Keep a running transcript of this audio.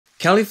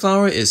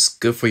Cauliflower is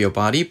good for your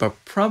body, but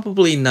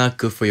probably not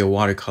good for your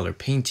watercolor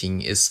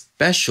painting,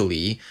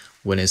 especially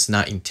when it's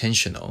not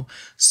intentional.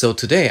 So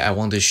today I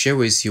want to share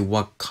with you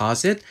what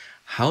caused it,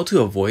 how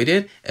to avoid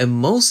it, and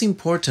most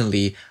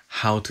importantly,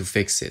 how to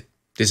fix it.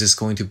 This is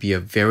going to be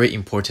a very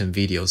important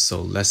video, so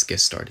let's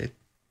get started.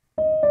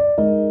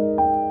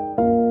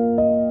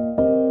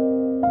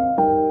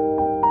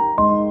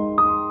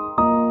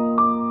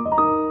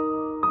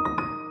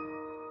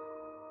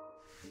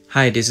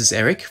 Hi, this is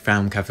Eric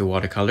from Cafe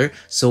Watercolor.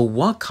 So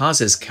what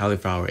causes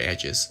cauliflower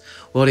edges?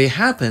 Well, it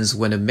happens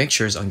when the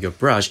mixtures on your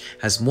brush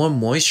has more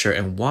moisture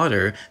and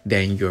water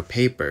than your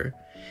paper.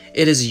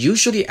 It is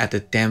usually at the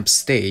damp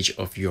stage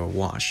of your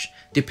wash.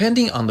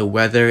 Depending on the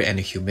weather and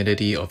the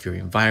humidity of your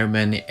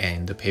environment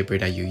and the paper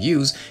that you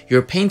use,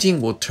 your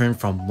painting will turn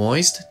from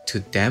moist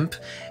to damp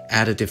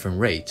at a different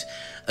rate.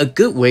 A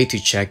good way to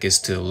check is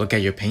to look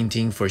at your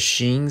painting for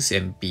sheens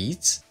and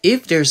beads.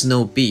 If there's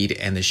no bead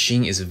and the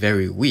sheen is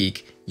very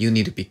weak, you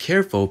need to be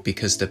careful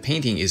because the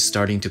painting is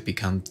starting to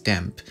become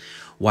damp.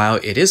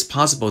 While it is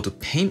possible to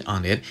paint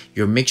on it,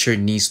 your mixture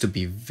needs to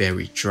be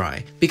very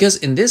dry. Because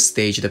in this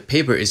stage, the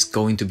paper is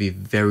going to be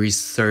very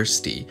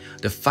thirsty.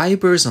 The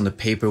fibers on the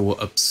paper will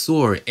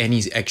absorb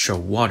any extra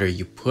water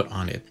you put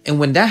on it. And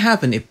when that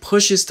happens, it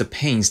pushes the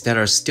paints that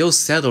are still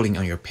settling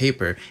on your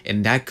paper,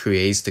 and that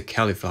creates the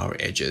cauliflower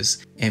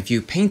edges. And if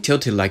you paint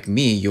tilted like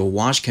me, your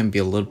wash can be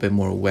a little bit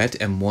more wet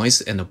and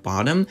moist in the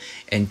bottom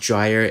and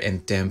drier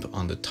and damp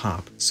on the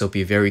top. So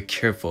be very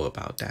careful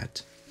about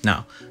that.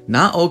 Now,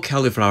 not all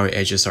cauliflower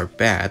edges are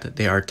bad.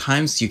 There are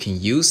times you can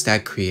use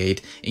that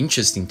create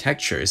interesting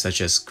textures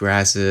such as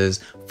grasses,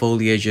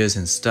 foliages,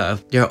 and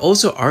stuff. There are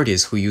also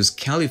artists who use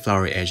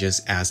cauliflower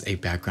edges as a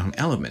background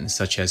element,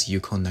 such as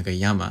Yuko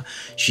Nagayama.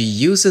 She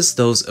uses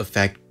those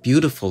effects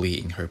beautifully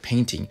in her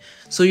painting,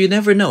 so you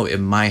never know,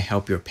 it might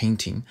help your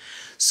painting.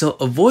 So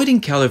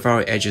avoiding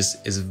cauliflower edges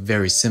is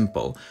very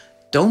simple.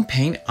 Don't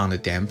paint on a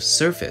damp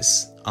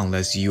surface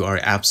unless you are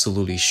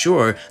absolutely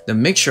sure the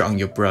mixture on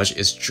your brush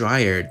is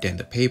drier than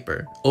the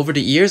paper. Over the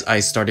years, I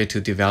started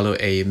to develop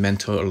a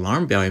mental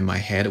alarm bell in my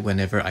head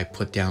whenever I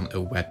put down a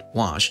wet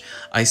wash.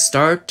 I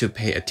start to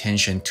pay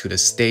attention to the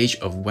stage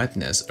of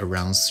wetness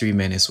around 3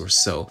 minutes or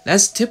so.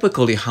 That's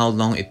typically how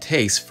long it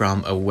takes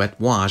from a wet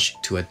wash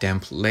to a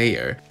damp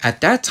layer.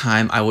 At that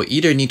time, I will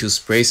either need to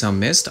spray some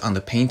mist on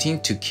the painting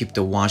to keep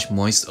the wash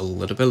moist a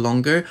little bit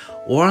longer,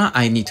 or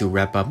I need to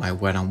wrap up my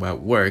wet on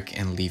wet work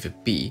and leave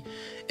it be.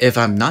 If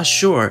I'm not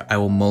sure, I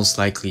will most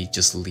likely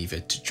just leave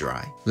it to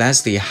dry.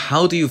 Lastly,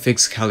 how do you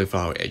fix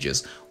cauliflower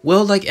edges?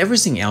 Well, like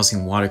everything else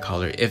in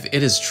watercolor, if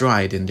it is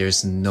dry, then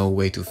there's no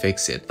way to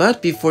fix it.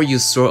 But before you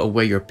throw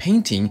away your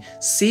painting,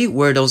 see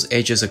where those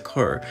edges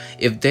occur.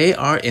 If they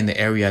are in the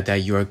area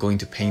that you are going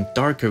to paint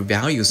darker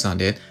values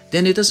on it,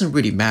 then it doesn't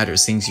really matter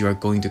since you are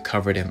going to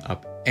cover them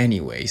up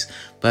anyways.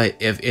 But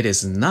if it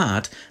is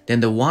not, then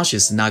the wash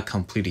is not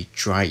completely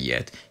dry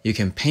yet. You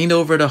can paint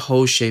over the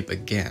whole shape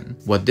again.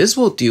 What this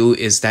will do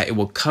is that it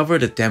will cover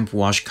the damp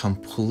wash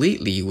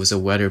completely with a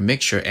wetter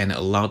mixture and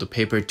allow the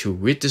paper to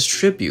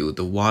redistribute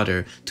the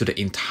water to the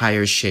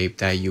entire shape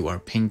that you are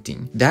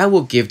painting. That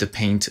will give the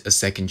paint a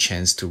second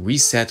chance to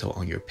resettle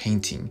on your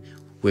painting,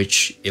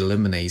 which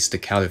eliminates the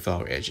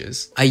cauliflower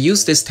edges. I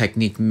use this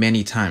technique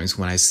many times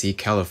when I see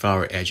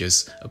cauliflower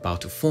edges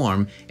about to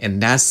form,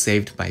 and that's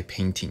saved my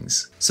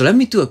paintings. So let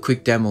me do a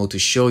quick demo to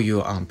show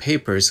you on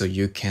paper so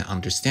you can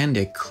understand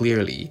it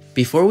clearly.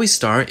 Before we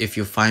start, if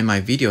you find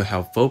my video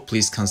helpful,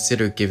 please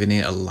consider giving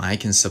it a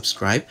like and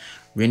subscribe.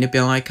 Ring the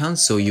bell icon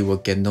so you will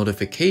get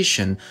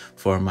notification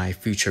for my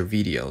future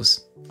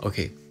videos.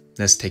 Okay,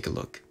 let's take a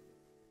look.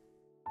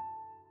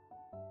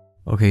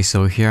 Okay,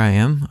 so here I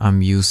am.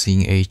 I'm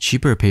using a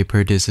cheaper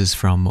paper. This is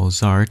from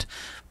Mozart,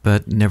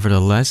 but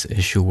nevertheless,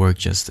 it should work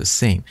just the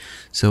same.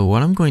 So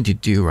what I'm going to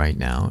do right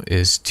now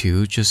is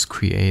to just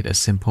create a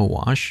simple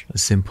wash, a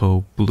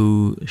simple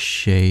blue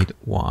shade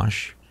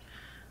wash.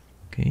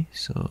 Okay,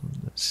 so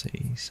let's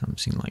say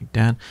something like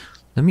that.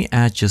 Let me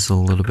add just a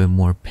little bit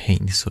more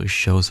paint so it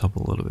shows up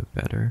a little bit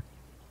better.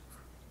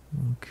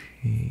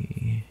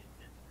 Okay.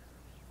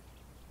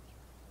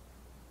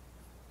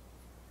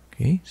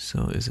 Okay,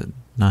 so it's a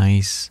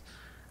nice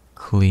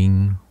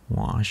clean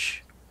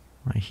wash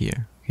right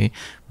here. Okay,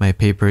 my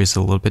paper is a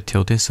little bit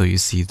tilted so you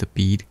see the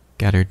bead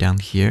gathered down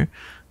here.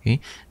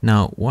 Okay,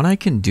 now what I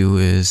can do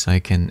is I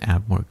can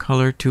add more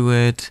color to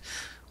it.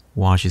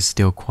 Wash is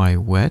still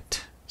quite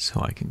wet,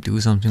 so I can do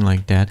something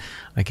like that.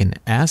 I can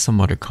add some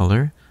other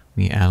color. Let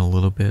me add a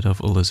little bit of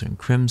alizarin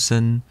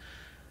crimson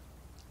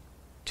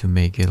to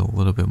make it a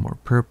little bit more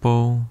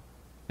purple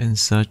and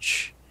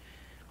such.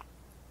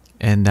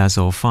 And that's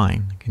all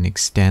fine. You can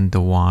extend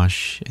the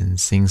wash and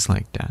things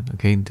like that.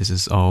 Okay, this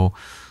is all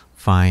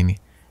fine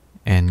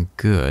and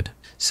good.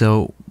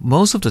 So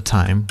most of the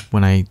time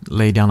when I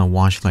lay down a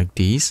wash like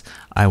these,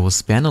 I will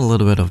spend a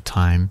little bit of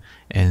time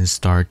and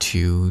start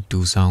to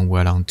do some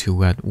wet on to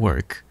wet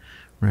work.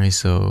 Right,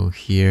 so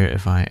here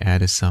if I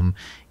added some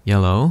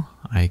yellow,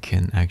 I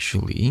can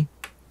actually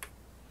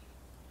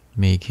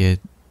make it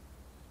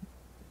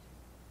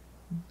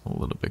a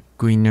little bit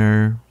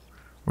greener,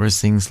 or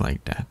things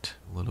like that.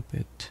 A little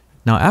bit.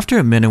 Now after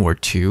a minute or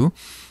two,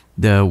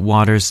 the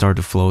water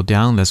started to flow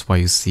down. That's why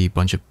you see a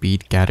bunch of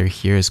bead gather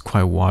here. It's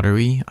quite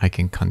watery. I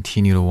can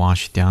continue to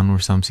wash down or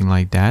something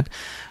like that.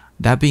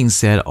 That being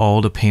said,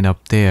 all the paint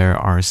up there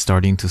are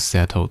starting to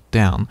settle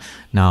down.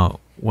 Now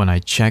when I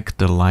check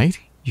the light,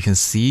 you can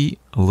see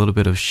a little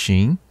bit of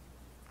sheen.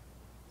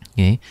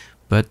 Okay,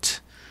 but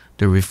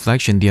the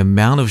reflection, the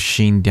amount of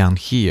sheen down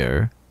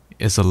here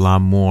is a lot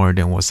more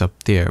than what's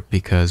up there,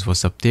 because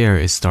what's up there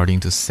is starting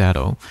to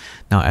settle.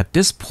 Now at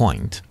this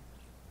point,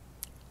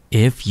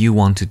 if you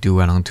want to do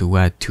wet onto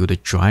wet to the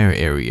drier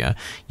area,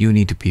 you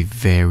need to be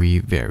very,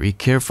 very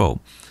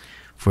careful.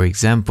 For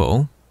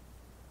example,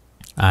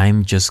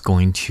 I'm just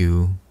going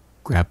to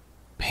grab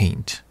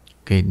paint,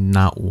 okay,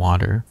 not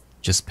water,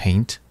 just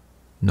paint,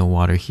 no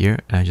water here,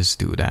 and I just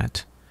do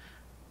that.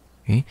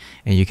 Okay,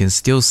 and you can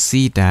still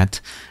see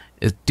that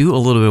it do a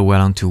little bit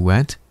wet onto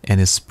wet, and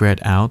it's spread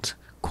out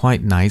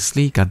quite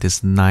nicely, got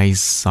this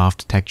nice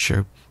soft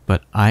texture.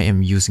 But I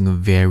am using a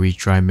very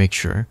dry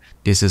mixture.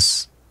 This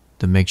is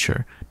the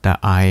mixture that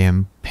I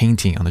am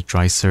painting on the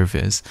dry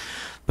surface.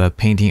 But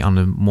painting on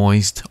a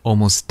moist,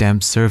 almost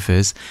damp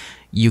surface,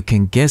 you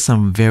can get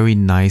some very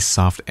nice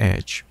soft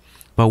edge.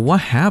 But what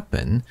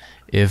happens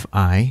if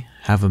I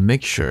have a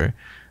mixture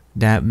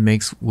that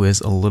mixed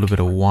with a little bit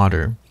of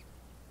water?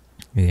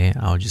 Okay,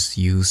 I'll just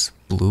use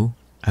blue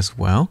as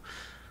well.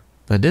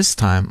 But this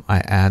time I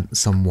add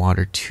some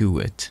water to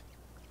it.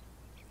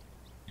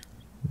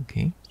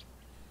 Okay.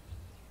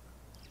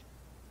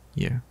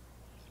 Here.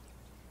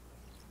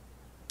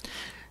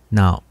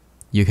 Now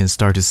you can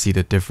start to see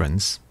the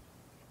difference.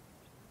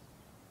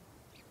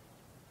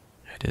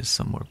 There's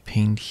some more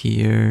paint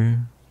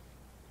here,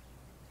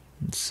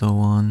 and so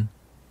on.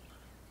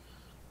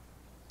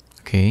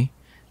 Okay,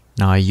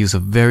 now I use a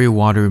very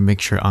watery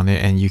mixture on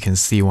it, and you can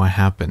see what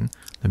happened.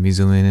 Let me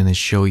zoom in and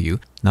show you.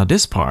 Now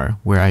this part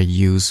where I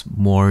use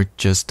more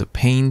just the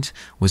paint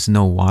with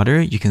no water,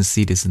 you can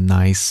see this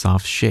nice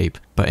soft shape.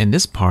 But in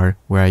this part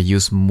where I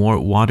use more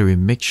watery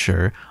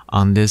mixture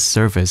on this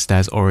surface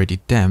that's already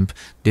damp,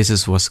 this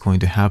is what's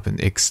going to happen.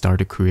 It starts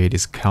to create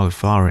these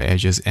cauliflower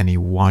edges, and it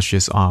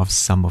washes off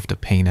some of the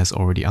paint that's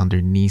already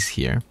underneath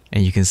here.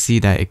 And you can see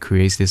that it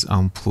creates this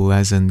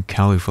unpleasant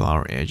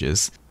cauliflower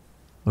edges.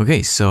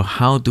 Okay, so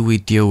how do we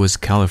deal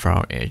with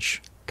cauliflower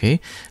edge? Okay,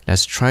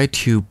 let's try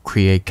to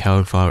create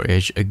cauliflower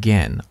edge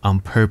again on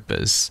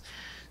purpose.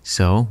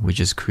 So we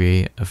just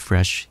create a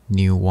fresh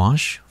new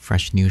wash,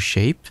 fresh new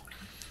shape.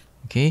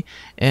 Okay,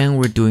 and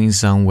we're doing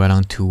some wet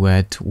onto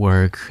wet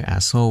work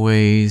as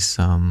always.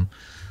 Some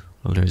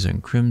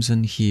alizarin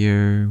crimson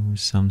here, or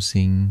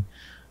something.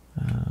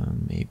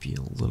 Maybe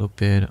a little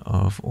bit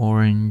of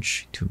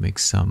orange to make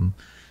some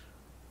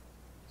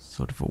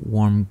sort of a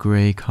warm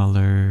gray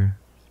color.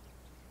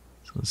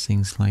 So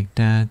things like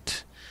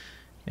that.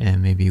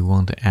 And maybe you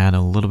want to add a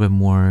little bit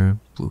more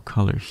blue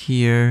color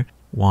here.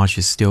 Wash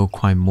is still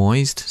quite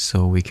moist,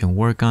 so we can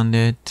work on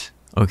it.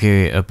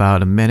 Okay,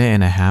 about a minute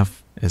and a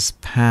half has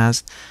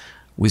passed.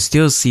 We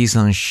still see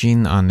some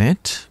sheen on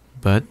it,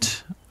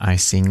 but I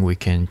think we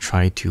can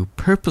try to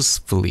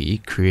purposefully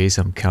create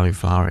some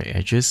cauliflower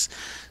edges.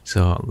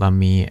 So let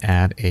me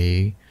add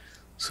a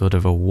sort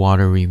of a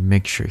watery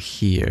mixture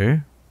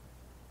here.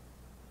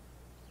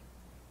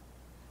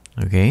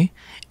 Okay,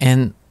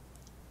 and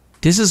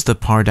this is the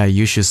part that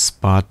you should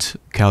spot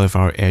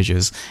cauliflower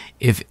edges.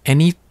 If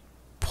any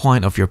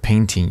point of your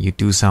painting you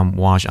do some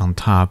wash on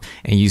top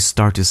and you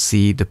start to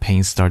see the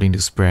paint starting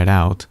to spread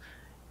out,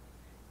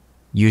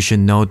 you should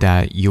know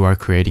that you are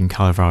creating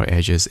cauliflower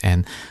edges,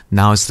 and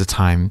now is the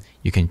time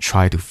you can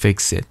try to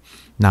fix it.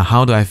 Now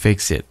how do I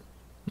fix it?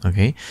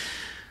 Okay,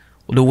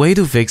 the way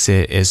to fix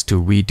it is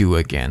to redo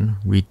again,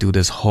 redo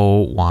this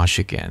whole wash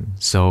again.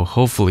 So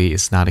hopefully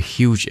it's not a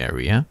huge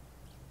area,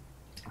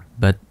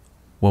 but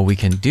what we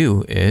can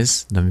do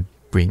is, let me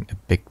bring a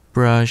big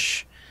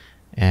brush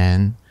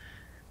and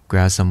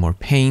grab some more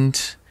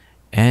paint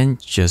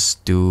and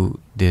just do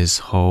this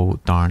whole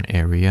darn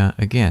area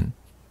again.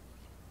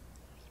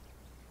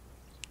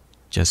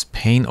 Just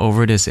paint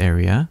over this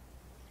area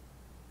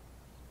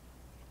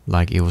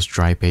like it was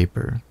dry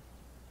paper.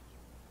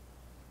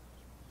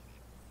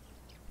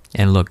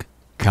 And look,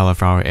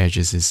 cauliflower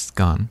edges is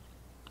gone.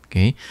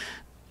 Okay.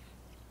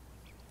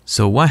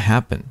 So what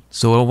happened?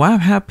 So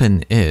what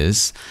happened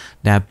is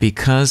that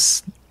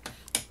because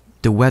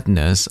the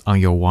wetness on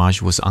your wash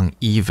was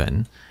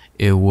uneven,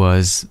 it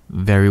was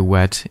very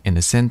wet in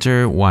the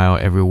center while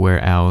everywhere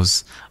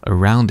else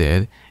around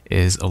it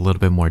is a little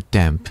bit more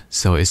damp.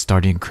 So it's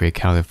starting to create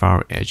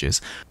cauliflower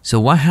edges. So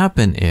what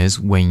happened is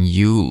when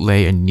you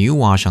lay a new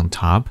wash on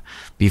top,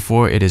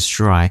 before it is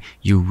dry,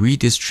 you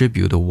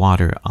redistribute the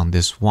water on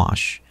this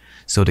wash.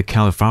 So the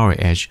cauliflower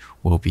edge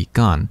will be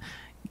gone.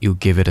 You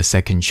give it a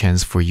second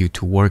chance for you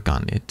to work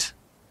on it.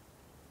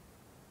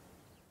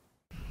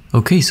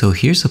 Okay, so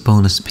here's a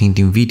bonus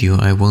painting video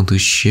I want to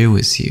share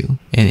with you.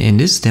 And in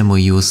this demo,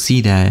 you will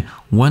see that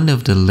one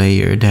of the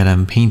layers that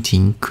I'm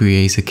painting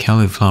creates a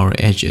cauliflower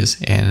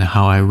edges and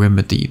how I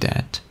remedy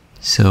that.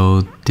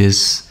 So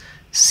this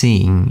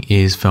scene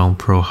is from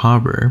Pearl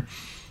Harbor,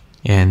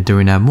 and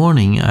during that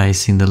morning I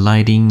seen the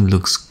lighting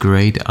looks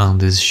great on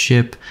this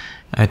ship.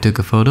 I took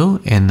a photo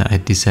and I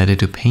decided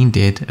to paint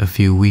it a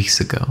few weeks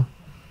ago.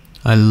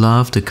 I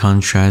love the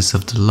contrast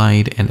of the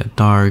light and the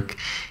dark,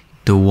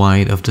 the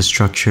white of the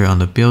structure on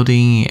the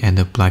building and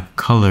the black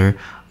color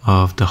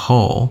of the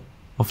hull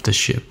of the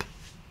ship.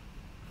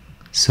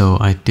 So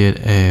I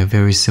did a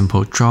very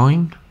simple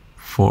drawing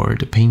for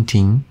the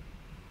painting.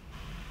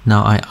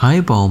 Now I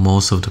eyeball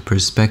most of the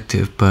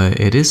perspective, but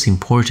it is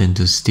important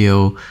to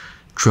still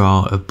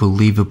draw a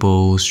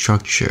believable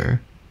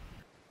structure.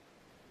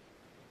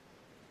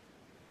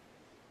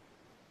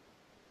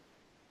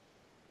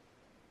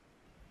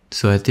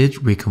 So I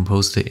did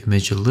recompose the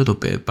image a little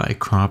bit by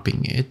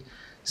cropping it,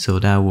 so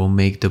that will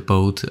make the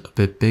boat a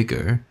bit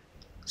bigger.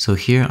 So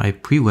here I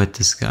pre-wet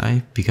the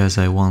sky because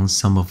I want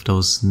some of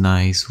those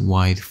nice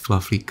white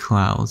fluffy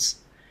clouds.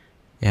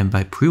 And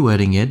by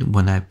pre-wetting it,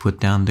 when I put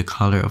down the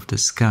color of the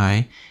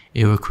sky,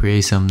 it will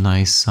create some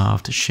nice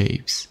soft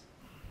shapes.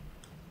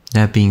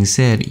 That being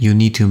said, you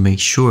need to make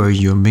sure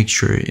your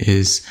mixture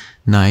is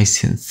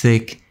nice and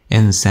thick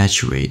and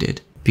saturated.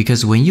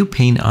 Because when you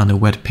paint on a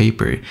wet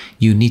paper,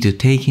 you need to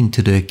take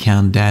into the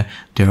account that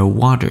there are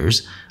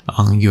waters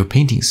on your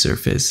painting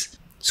surface.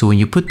 So when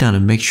you put down a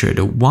mixture,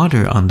 the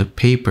water on the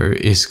paper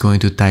is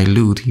going to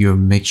dilute your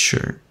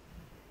mixture.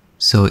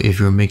 So if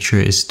your mixture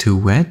is too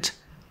wet,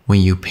 when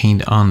you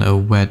paint on a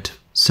wet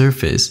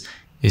surface,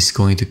 it's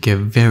going to get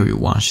very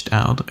washed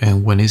out,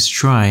 and when it's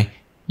dry,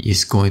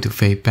 it's going to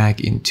fade back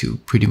into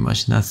pretty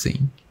much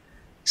nothing.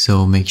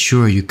 So make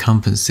sure you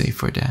compensate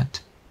for that.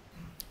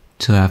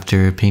 So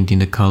after painting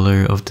the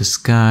color of the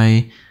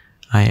sky,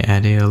 I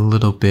added a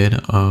little bit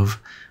of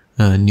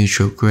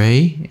neutral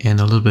gray and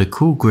a little bit of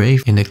cool gray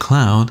in the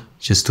cloud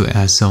just to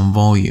add some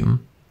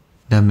volume.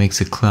 That makes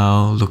the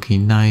cloud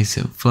looking nice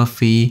and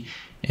fluffy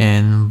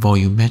and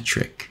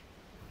volumetric.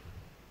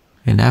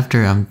 And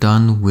after I'm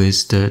done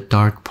with the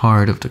dark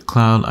part of the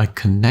cloud, I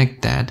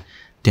connect that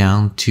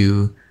down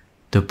to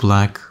the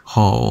black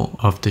hull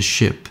of the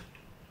ship,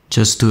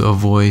 just to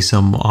avoid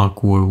some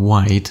awkward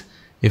white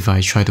if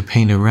I try to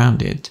paint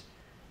around it.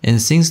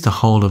 And since the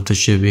hull of the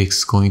ship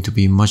is going to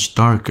be much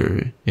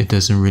darker, it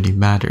doesn't really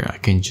matter. I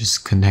can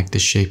just connect the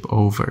shape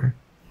over.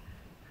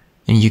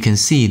 And you can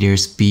see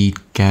there's bead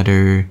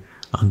gather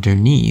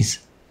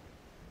underneath.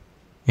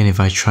 And if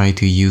I try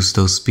to use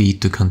those beads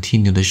to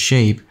continue the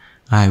shape,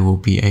 I will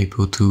be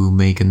able to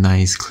make a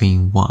nice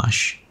clean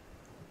wash.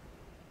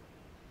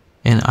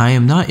 And I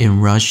am not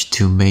in rush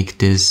to make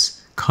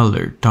this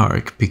color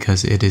dark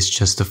because it is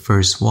just the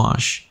first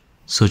wash.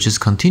 So just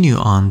continue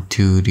on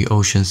to the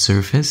ocean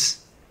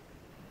surface.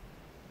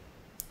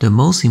 The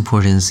most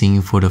important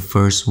thing for the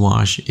first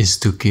wash is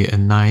to get a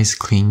nice,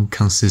 clean,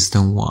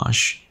 consistent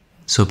wash.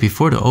 So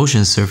before the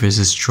ocean surface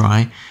is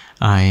dry,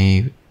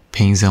 I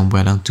paint some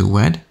wet onto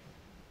wet,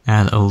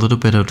 add a little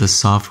bit of the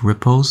soft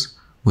ripples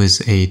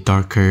with a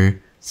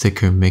darker,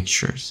 thicker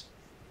mixtures.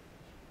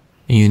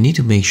 And you need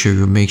to make sure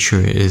your mixture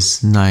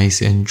is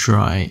nice and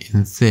dry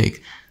and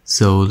thick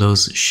so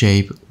those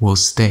shapes will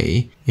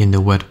stay in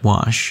the wet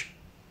wash.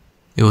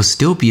 It will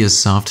still be a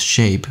soft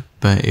shape,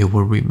 but it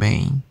will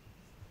remain.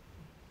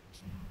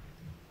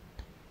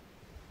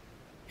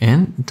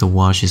 And the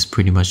wash is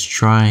pretty much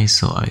dry,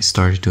 so I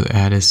started to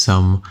add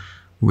some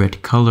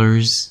red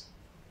colors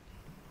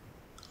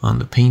on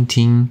the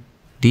painting.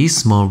 These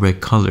small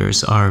red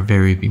colors are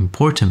very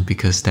important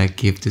because that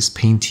gives this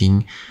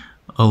painting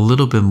a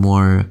little bit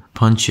more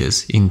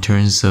punches in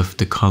terms of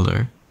the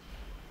color.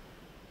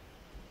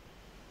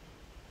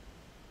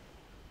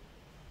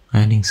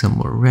 Adding some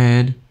more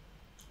red.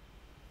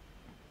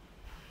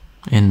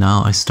 And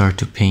now I start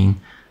to paint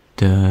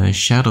the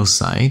shadow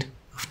side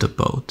of the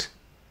boat,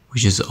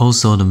 which is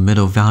also the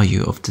middle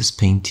value of this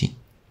painting.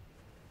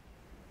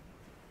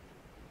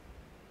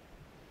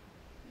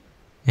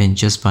 And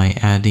just by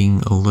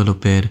adding a little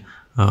bit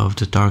of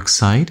the dark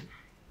side,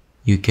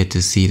 you get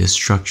to see the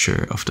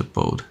structure of the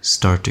boat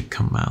start to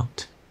come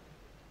out.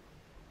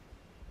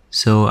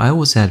 So I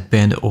was at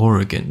Bend,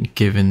 Oregon,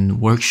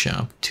 giving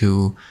workshop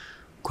to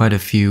quite a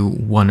few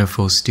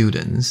wonderful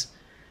students.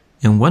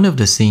 And one of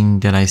the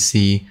things that I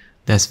see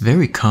that's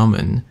very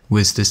common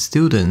with the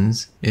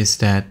students is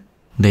that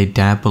they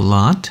dab a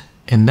lot,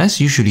 and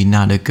that's usually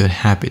not a good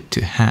habit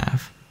to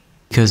have.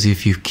 Because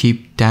if you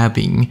keep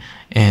dabbing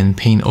and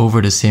paint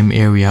over the same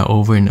area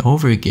over and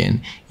over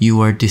again, you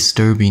are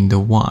disturbing the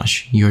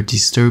wash, you're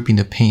disturbing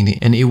the painting,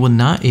 and it will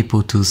not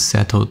able to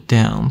settle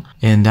down.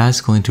 And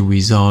that's going to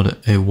result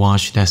a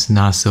wash that's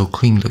not so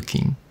clean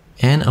looking.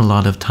 And a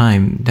lot of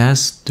time,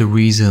 that's the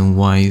reason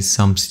why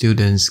some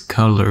students'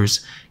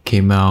 colors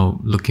came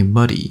out looking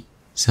muddy.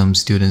 Some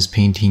students'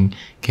 painting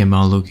came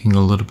out looking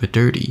a little bit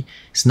dirty.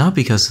 It's not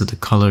because of the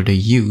color they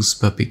use,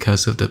 but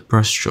because of the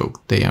brushstroke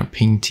they are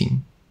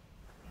painting.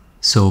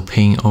 So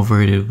paint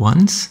over it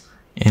once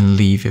and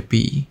leave it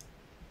be.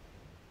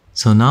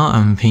 So now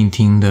I'm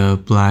painting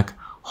the black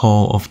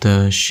hull of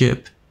the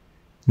ship.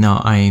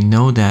 Now I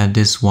know that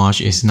this wash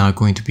is not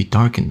going to be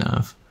dark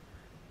enough.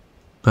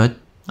 but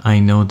I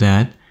know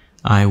that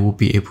I will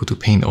be able to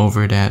paint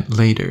over that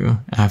later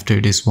after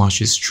this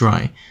wash is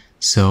dry.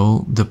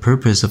 So the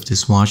purpose of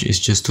this wash is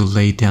just to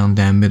lay down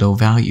that middle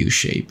value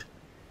shape.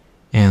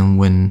 And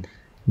when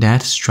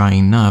that's dry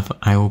enough,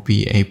 I will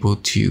be able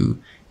to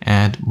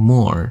add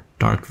more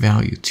dark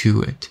value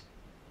to it.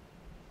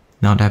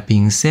 Now that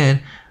being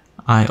said,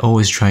 I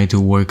always try to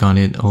work on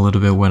it a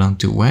little bit wet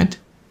onto wet.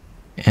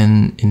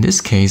 And in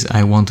this case,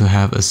 I want to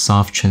have a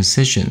soft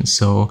transition,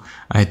 so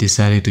I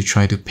decided to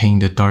try to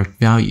paint the dark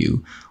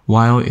value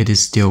while it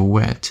is still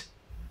wet.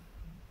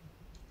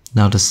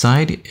 Now the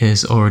side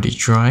is already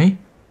dry,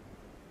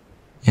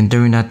 and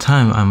during that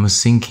time I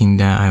was thinking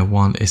that I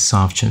want a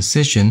soft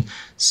transition,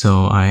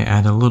 so I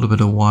add a little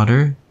bit of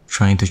water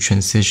trying to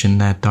transition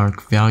that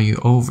dark value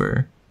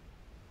over.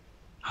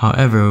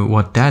 However,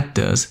 what that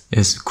does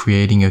is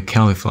creating a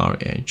cauliflower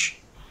edge.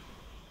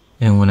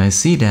 And when I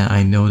see that,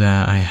 I know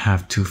that I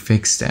have to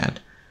fix that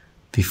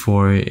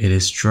before it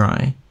is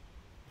dry.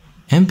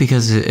 And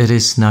because it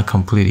is not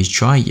completely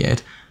dry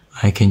yet,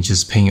 I can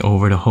just paint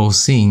over the whole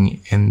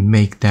scene and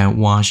make that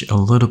wash a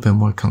little bit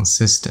more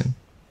consistent.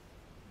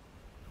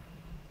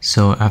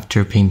 So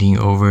after painting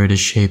over the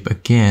shape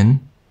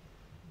again,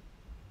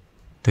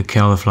 the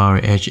cauliflower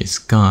edge is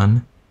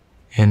gone,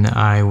 and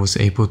I was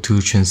able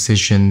to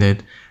transition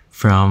it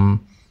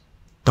from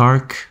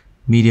dark,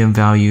 medium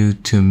value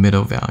to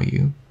middle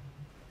value.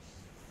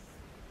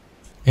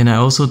 And I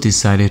also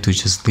decided to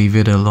just leave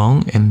it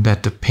alone and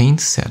let the paint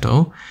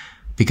settle,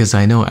 because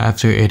I know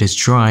after it is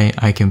dry,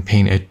 I can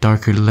paint a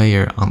darker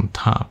layer on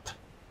top.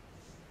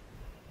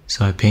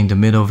 So I paint the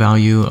middle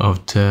value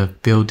of the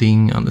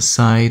building on the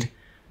side,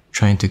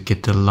 trying to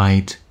get the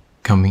light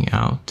coming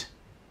out.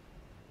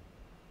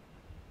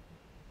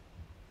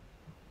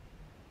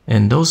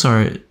 And those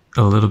are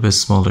a little bit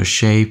smaller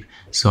shape,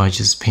 so I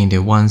just paint it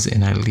once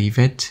and I leave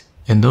it.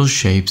 And those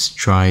shapes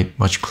dried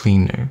much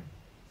cleaner.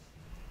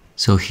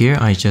 So here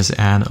I just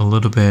add a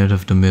little bit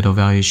of the middle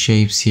value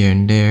shapes here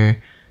and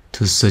there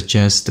to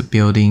suggest the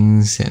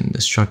buildings and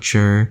the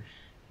structure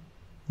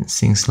and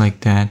things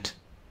like that.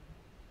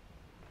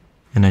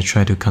 And I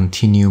try to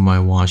continue my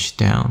wash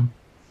down.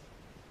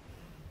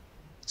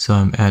 So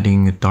I'm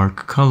adding a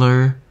dark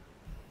color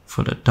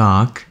for the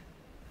dog.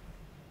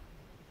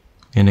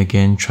 And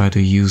again, try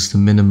to use the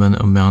minimum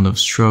amount of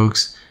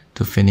strokes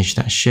to finish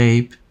that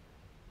shape.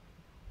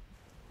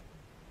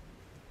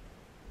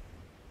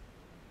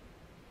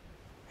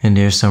 And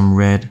there's some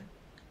red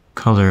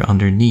color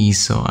underneath,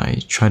 so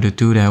I try to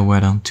do that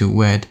wet onto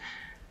wet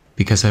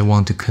because I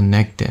want to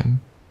connect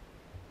them.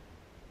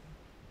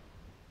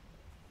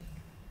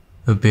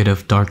 A bit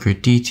of darker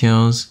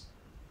details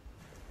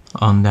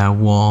on that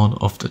wall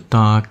of the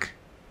dog.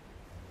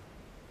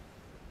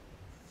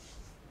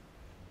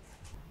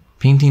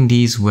 Painting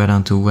these wet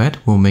onto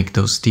wet will make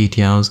those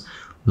details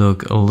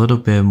look a little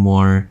bit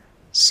more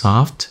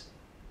soft,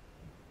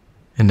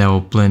 and that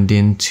will blend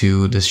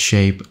into the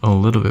shape a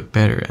little bit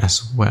better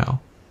as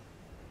well.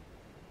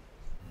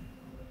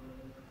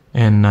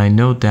 And I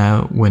know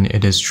that when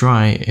it is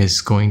dry, it's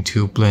going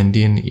to blend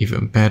in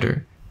even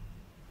better.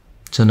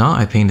 So now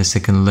I paint the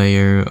second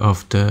layer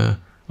of the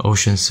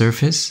ocean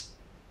surface,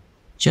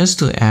 just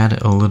to add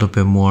a little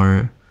bit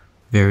more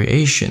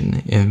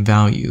variation in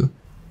value.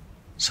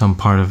 Some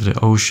part of the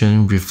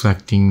ocean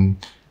reflecting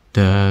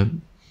the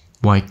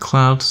white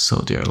clouds, so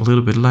they're a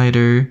little bit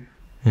lighter,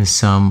 and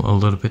some a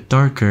little bit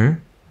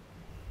darker.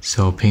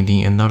 So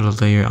painting another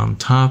layer on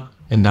top,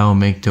 and that will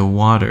make the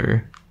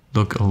water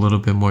look a little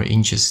bit more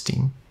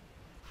interesting.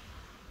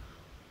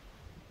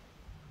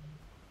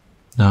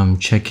 Now I'm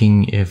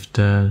checking if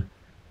the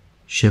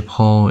ship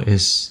hull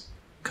is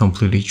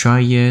completely dry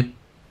yet.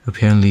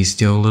 Apparently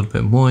still a little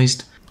bit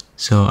moist,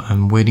 so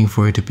I'm waiting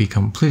for it to be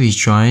completely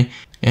dry.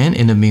 And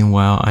in the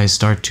meanwhile, I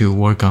start to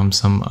work on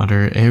some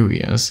other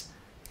areas,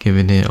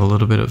 giving it a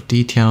little bit of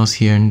details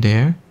here and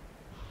there.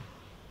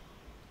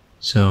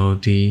 So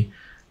the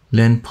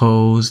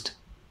lamppost,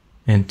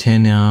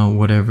 antenna,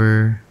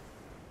 whatever,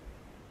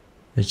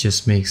 it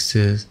just makes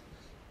the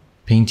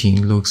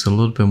painting looks a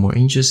little bit more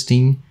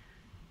interesting,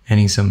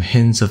 adding some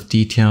hints of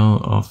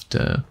detail of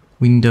the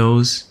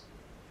windows.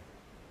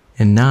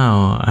 And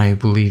now I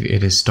believe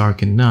it is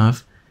dark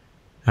enough.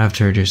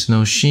 After there's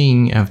no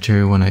sheen,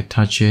 after when I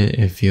touch it,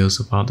 it feels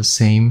about the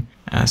same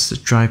as the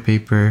dry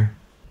paper.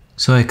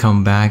 So I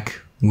come back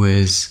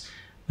with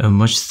a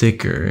much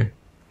thicker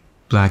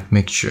black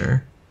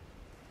mixture.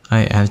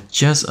 I add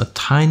just a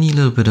tiny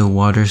little bit of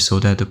water so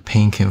that the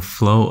paint can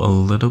flow a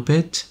little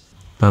bit,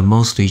 but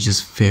mostly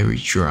just very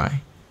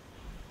dry.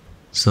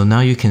 So now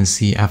you can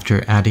see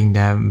after adding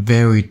that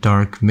very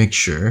dark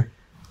mixture,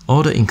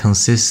 all the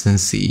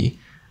inconsistency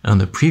on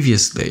the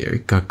previous layer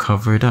got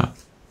covered up.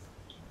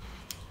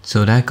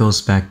 So that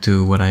goes back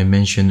to what I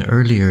mentioned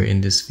earlier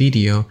in this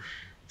video.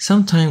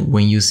 Sometimes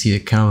when you see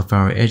the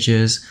cauliflower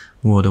edges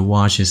or the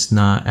wash is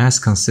not as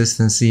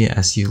consistency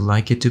as you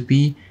like it to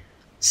be,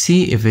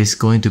 see if it's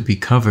going to be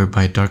covered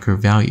by darker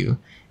value.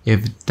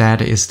 If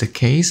that is the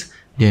case,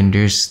 then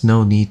there's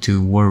no need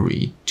to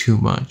worry too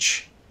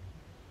much.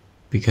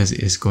 because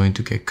it's going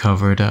to get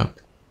covered up.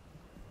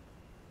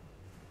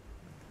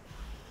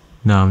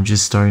 Now I'm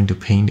just starting to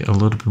paint a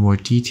little bit more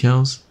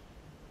details.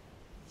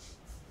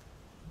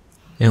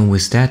 And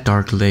with that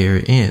dark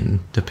layer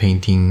in, the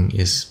painting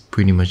is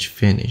pretty much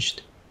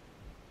finished.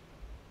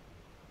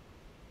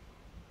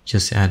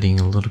 Just adding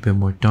a little bit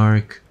more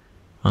dark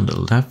on the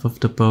left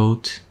of the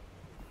boat,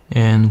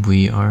 and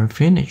we are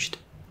finished.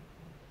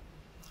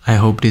 I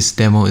hope this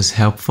demo is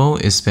helpful,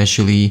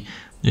 especially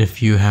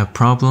if you have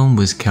problem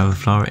with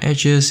cauliflower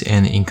edges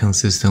and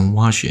inconsistent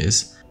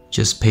washes.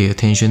 Just pay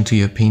attention to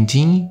your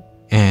painting,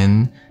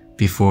 and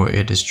before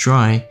it is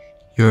dry,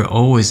 you're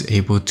always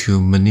able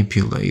to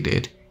manipulate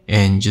it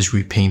and just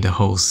repaint the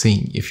whole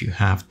scene if you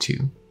have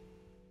to.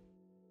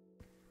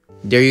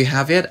 There you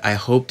have it. I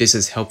hope this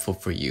is helpful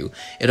for you.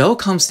 It all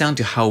comes down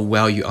to how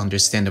well you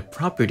understand the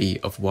property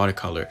of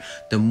watercolor.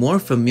 The more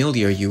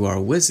familiar you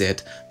are with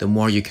it, the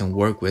more you can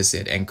work with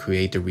it and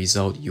create the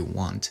result you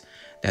want.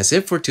 That's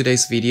it for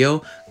today's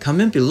video.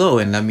 Comment below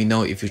and let me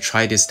know if you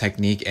try this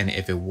technique and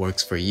if it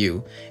works for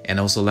you. And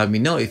also let me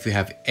know if you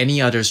have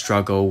any other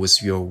struggle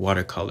with your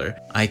watercolor.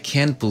 I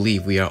can't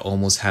believe we are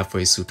almost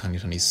halfway through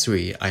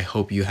 2023. I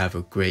hope you have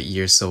a great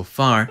year so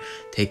far.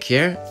 Take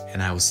care,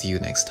 and I will see you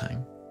next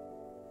time.